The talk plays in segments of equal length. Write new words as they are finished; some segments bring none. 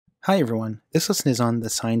Hi everyone, this lesson is on the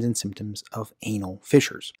signs and symptoms of anal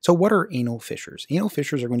fissures. So what are anal fissures? Anal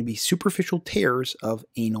fissures are going to be superficial tears of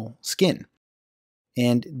anal skin.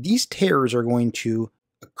 And these tears are going to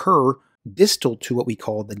occur distal to what we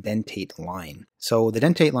call the dentate line. So the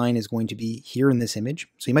dentate line is going to be here in this image.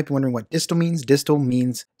 So you might be wondering what distal means. Distal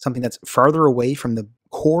means something that's farther away from the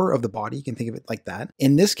core of the body. You can think of it like that.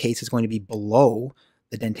 In this case, it's going to be below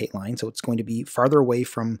the dentate line. So it's going to be farther away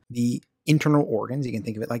from the internal organs. You can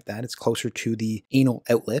think of it like that. It's closer to the anal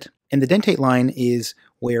outlet. And the dentate line is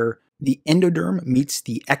where the endoderm meets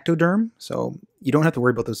the ectoderm. So you don't have to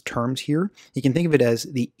worry about those terms here. You can think of it as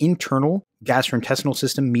the internal gastrointestinal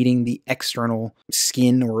system meeting the external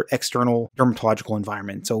skin or external dermatological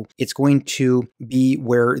environment. So it's going to be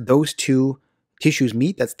where those two tissues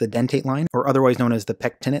meet. That's the dentate line, or otherwise known as the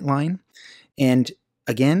pectinate line. And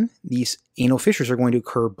again, these anal fissures are going to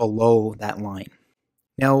occur below that line.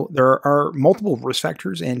 Now, there are multiple risk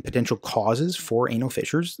factors and potential causes for anal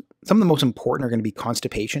fissures. Some of the most important are going to be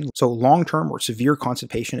constipation. So long-term or severe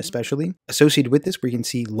constipation especially. Associated with this, we can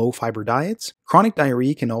see low-fiber diets. Chronic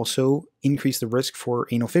diarrhea can also increase the risk for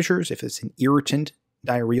anal fissures if it's an irritant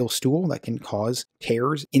diarrheal stool that can cause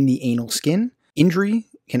tears in the anal skin. Injury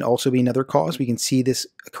can also be another cause. We can see this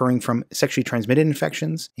occurring from sexually transmitted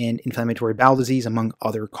infections and inflammatory bowel disease, among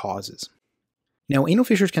other causes. Now, anal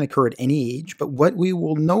fissures can occur at any age, but what we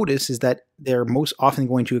will notice is that they're most often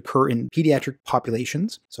going to occur in pediatric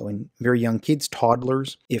populations, so in very young kids,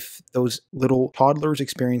 toddlers. If those little toddlers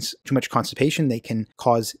experience too much constipation, they can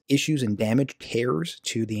cause issues and damage, tears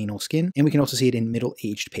to the anal skin, and we can also see it in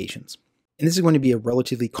middle-aged patients. And this is going to be a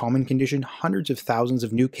relatively common condition. Hundreds of thousands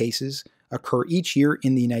of new cases occur each year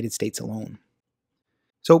in the United States alone.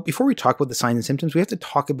 So before we talk about the signs and symptoms, we have to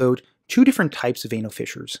talk about two different types of anal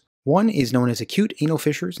fissures. One is known as acute anal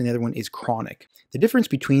fissures, and the other one is chronic. The difference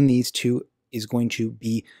between these two is going to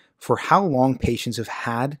be for how long patients have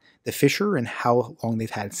had the fissure and how long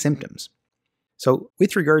they've had symptoms. So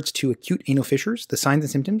with regards to acute anal fissures, the signs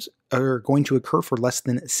and symptoms are going to occur for less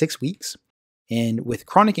than 6 weeks. And with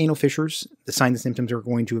chronic anal fissures, the signs and symptoms are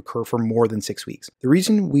going to occur for more than 6 weeks. The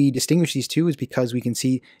reason we distinguish these two is because we can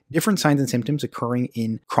see different signs and symptoms occurring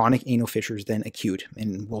in chronic anal fissures than acute,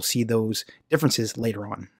 and we'll see those differences later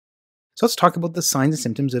on. So let's talk about the signs and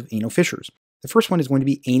symptoms of anal fissures. The first one is going to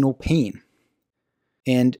be anal pain.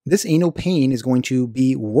 And this anal pain is going to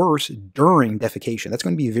be worse during defecation. That's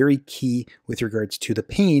going to be very key with regards to the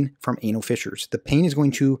pain from anal fissures. The pain is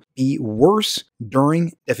going to be worse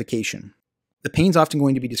during defecation. The pain is often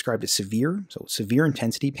going to be described as severe, so severe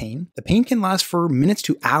intensity pain. The pain can last for minutes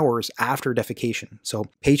to hours after defecation. So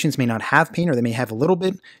patients may not have pain, or they may have a little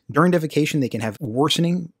bit. During defecation, they can have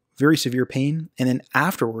worsening, very severe pain, and then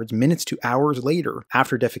afterwards, minutes to hours later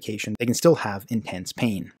after defecation, they can still have intense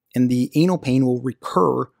pain. And the anal pain will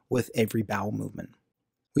recur with every bowel movement.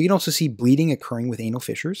 We can also see bleeding occurring with anal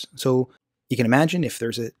fissures. So you can imagine if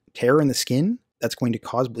there's a tear in the skin, that's going to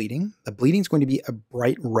cause bleeding. The bleeding is going to be a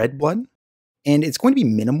bright red blood, and it's going to be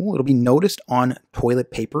minimal. It'll be noticed on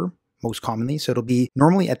toilet paper most commonly. So it'll be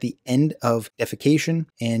normally at the end of defecation.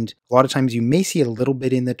 And a lot of times you may see it a little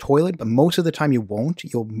bit in the toilet, but most of the time you won't.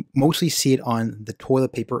 You'll mostly see it on the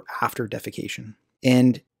toilet paper after defecation.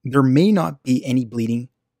 And there may not be any bleeding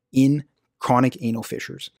in chronic anal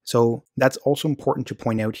fissures. So that's also important to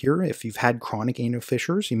point out here. If you've had chronic anal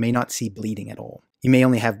fissures, you may not see bleeding at all. You may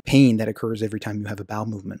only have pain that occurs every time you have a bowel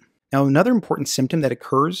movement. Now, another important symptom that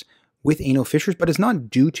occurs with anal fissures, but is not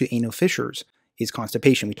due to anal fissures, is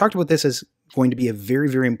constipation. We talked about this as going to be a very,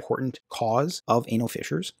 very important cause of anal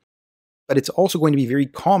fissures, but it's also going to be very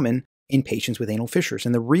common in patients with anal fissures.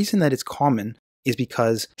 And the reason that it's common is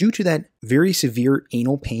because due to that very severe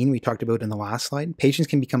anal pain we talked about in the last slide, patients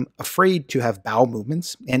can become afraid to have bowel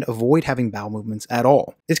movements and avoid having bowel movements at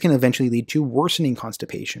all. This can eventually lead to worsening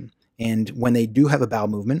constipation. And when they do have a bowel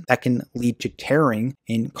movement, that can lead to tearing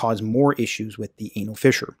and cause more issues with the anal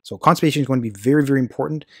fissure. So constipation is going to be very, very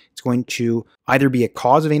important. It's going to either be a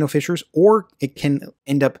cause of anal fissures, or it can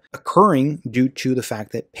end up occurring due to the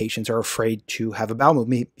fact that patients are afraid to have a bowel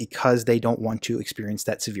movement because they don't want to experience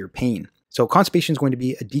that severe pain. So constipation is going to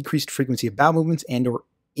be a decreased frequency of bowel movements and or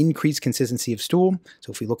increased consistency of stool.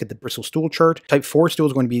 So if we look at the Bristol stool chart, type 4 stool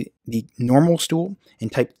is going to be the normal stool,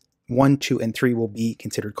 and type 1, 2, and 3 will be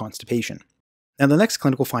considered constipation. Now, the next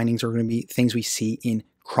clinical findings are going to be things we see in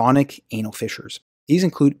chronic anal fissures. These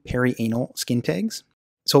include perianal skin tags.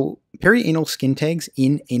 So perianal skin tags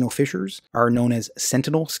in anal fissures are known as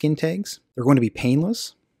sentinel skin tags. They're going to be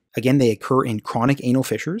painless. Again, they occur in chronic anal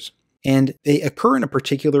fissures, and they occur in a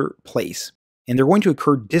particular place, and they're going to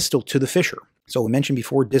occur distal to the fissure. So we mentioned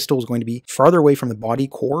before, distal is going to be farther away from the body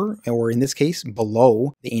core, or in this case,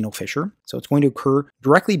 below the anal fissure. So it's going to occur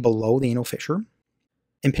directly below the anal fissure.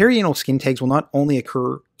 And perianal skin tags will not only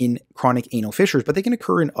occur in chronic anal fissures, but they can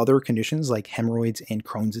occur in other conditions like hemorrhoids and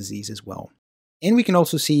Crohn's disease as well. And we can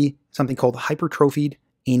also see something called hypertrophied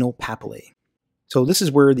anal papillae. So this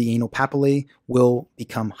is where the anal papillae will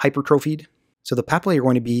become hypertrophied. So the papillae are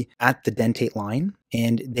going to be at the dentate line,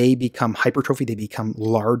 and they become hypertrophied, they become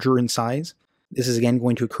larger in size. This is again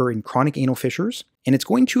going to occur in chronic anal fissures, and it's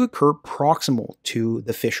going to occur proximal to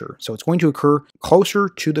the fissure. So it's going to occur closer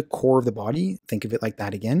to the core of the body. Think of it like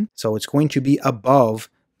that again. So it's going to be above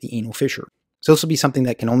the anal fissure. So this will be something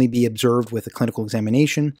that can only be observed with a clinical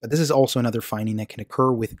examination, but this is also another finding that can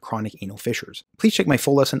occur with chronic anal fissures. Please check my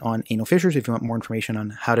full lesson on anal fissures if you want more information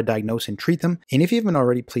on how to diagnose and treat them. And if you haven't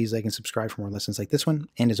already, please like and subscribe for more lessons like this one.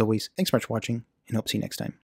 And as always, thanks so much for watching, and hope to see you next time.